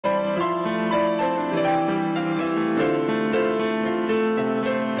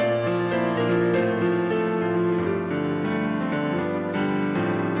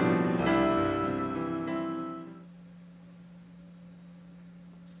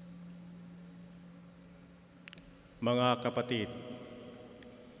Mga kapatid,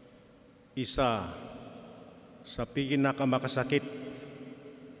 isa sa pinakamakasakit,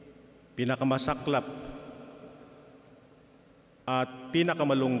 pinakamasaklap at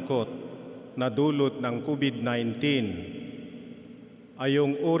pinakamalungkot na dulot ng COVID-19 ay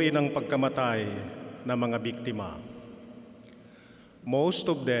yung uri ng pagkamatay ng mga biktima. Most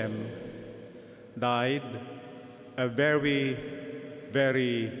of them died a very,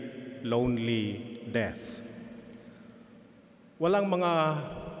 very lonely death. Walang mga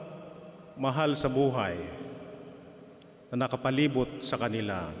mahal sa buhay na nakapalibot sa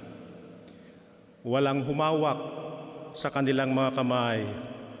kanila. Walang humawak sa kanilang mga kamay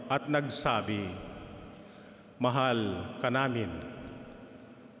at nagsabi, "Mahal ka namin,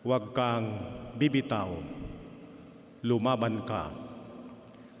 huwag kang bibitaw, lumaban ka."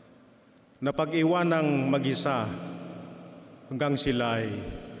 Napag-iwanang mag-isa hanggang sila'y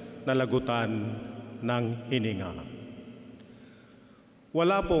nalagutan ng hininga.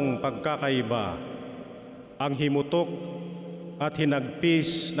 Wala pong pagkakaiba ang himutok at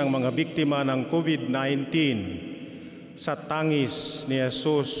hinagpis ng mga biktima ng COVID-19 sa tangis ni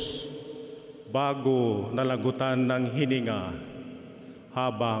Jesus bago nalagutan ng hininga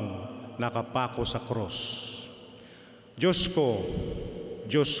habang nakapako sa krus. Diyos ko,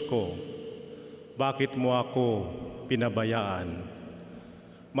 bakit mo ako pinabayaan?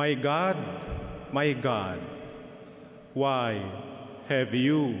 My God, why have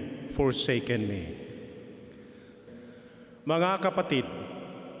you forsaken me? Mga kapatid,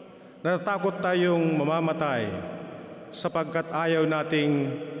 natatakot tayong mamamatay sapagkat ayaw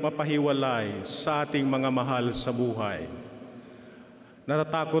nating mapahiwalay sa ating mga mahal sa buhay.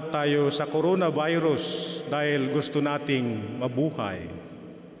 Natatakot tayo sa coronavirus dahil gusto nating mabuhay.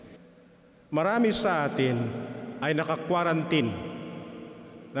 Marami sa atin ay naka-quarantine,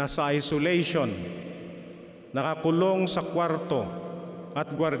 nasa isolation, nakakulong sa kwarto at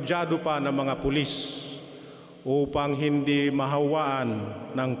gwardyado pa ng mga pulis upang hindi mahawaan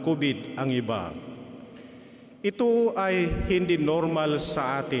ng COVID ang iba. Ito ay hindi normal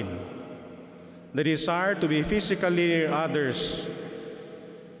sa atin. The desire to be physically near others,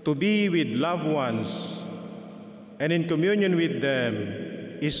 to be with loved ones, and in communion with them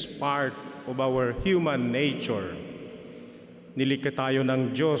is part of our human nature. Nilikha tayo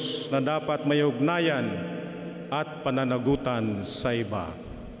ng Diyos na dapat may ugnayan at pananagutan sa iba.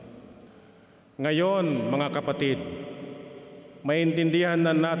 Ngayon, mga kapatid, maintindihan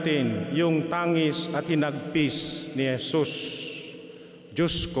na natin yung tangis at hinagpis ni Jesus.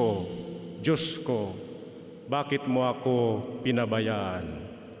 Diyos ko, bakit mo ako pinabayaan?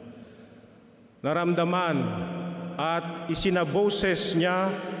 Naramdaman at isinaboses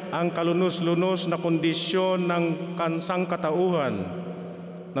niya ang kalunos-lunos na kondisyon ng sangkatauhan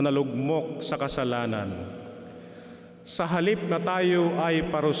na nalugmok sa kasalanan. Sa halip na tayo ay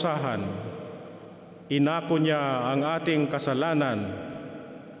parusahan, inako niya ang ating kasalanan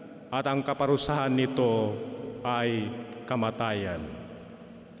at ang kaparusahan nito ay kamatayan.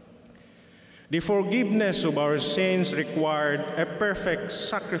 The forgiveness of our sins required a perfect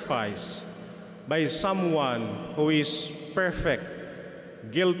sacrifice by someone who is perfect,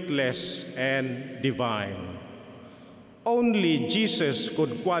 guiltless, and divine. Only Jesus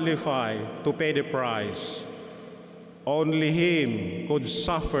could qualify to pay the price. Only Him could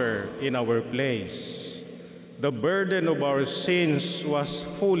suffer in our place. The burden of our sins was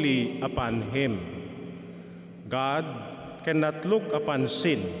fully upon Him. God cannot look upon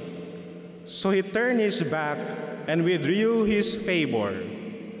sin, so He turned His back and withdrew His favor.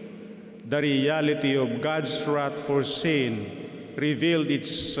 The reality of God's wrath for sin revealed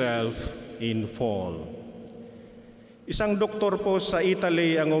itself in fall. Isang doktor po sa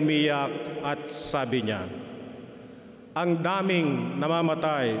Italy ang umiyak at sabi niya, "Ang daming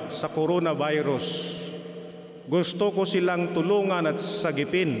namamatay sa coronavirus. Gusto ko silang tulungan at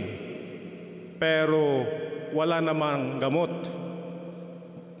sagipin, pero wala namang gamot.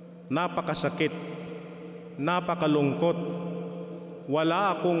 Napakasakit, napakalungkot,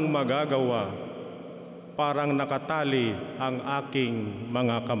 wala akong magagawa. Parang nakatali ang aking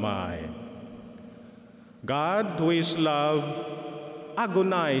mga kamay." God, who is love,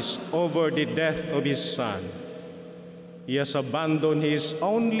 agonized over the death of His Son. He has abandoned His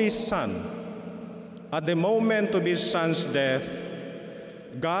only Son. At the moment of His Son's death,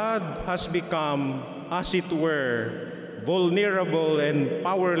 God has become, as it were, vulnerable and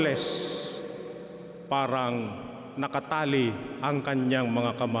powerless. Parang nakatali ang kanyang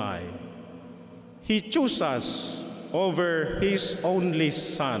mga kamay. He chose us over His only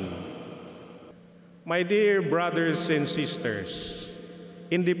Son. My dear brothers and sisters,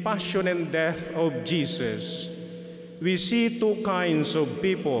 in the passion and death of Jesus, we see two kinds of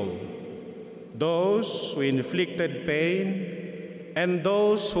people, those who inflicted pain and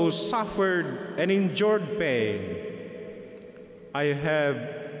those who suffered and endured pain. I have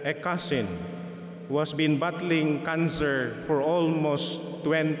a cousin who has been battling cancer for almost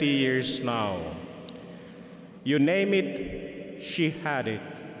 20 years now. You name it, she had it,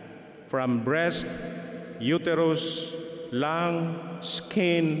 from breast, uterus, lung,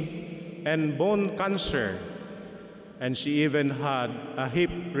 skin, and bone cancer. And she even had a hip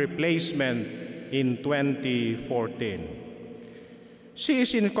replacement in 2014. She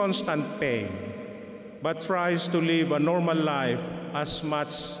is in constant pain, but tries to live a normal life as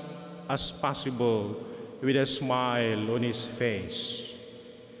much as possible with a smile on his face.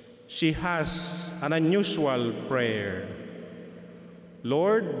 She has an unusual prayer.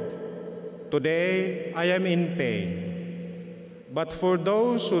 Lord, today I am in pain. But for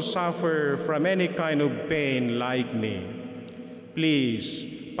those who suffer from any kind of pain like me, please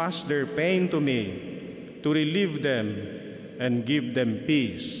pass their pain to me to relieve them and give them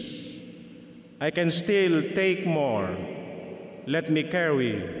peace. I can still take more. Let me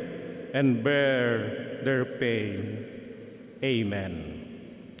carry and bear their pain.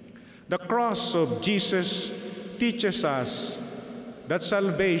 Amen. The cross of Jesus teaches us that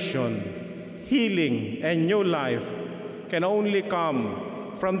salvation, healing, and new life can only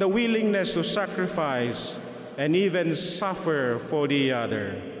come from the willingness to sacrifice and even suffer for the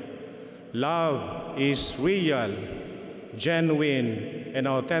other. Love is real, genuine, and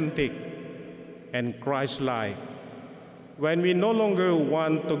authentic, and Christ-like. When we no longer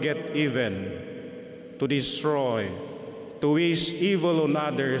want to get even, to destroy, to wish evil on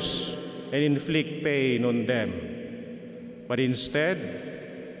others and inflict pain on them, but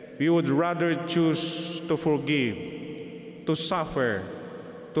instead, we would rather choose to forgive, to suffer,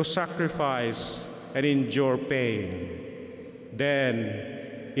 to sacrifice, and endure pain.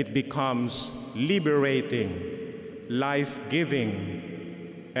 Then it becomes liberating,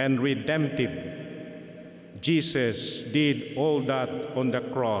 life-giving, and redemptive. Jesus did all that on the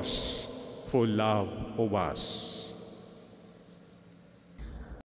cross for love of us.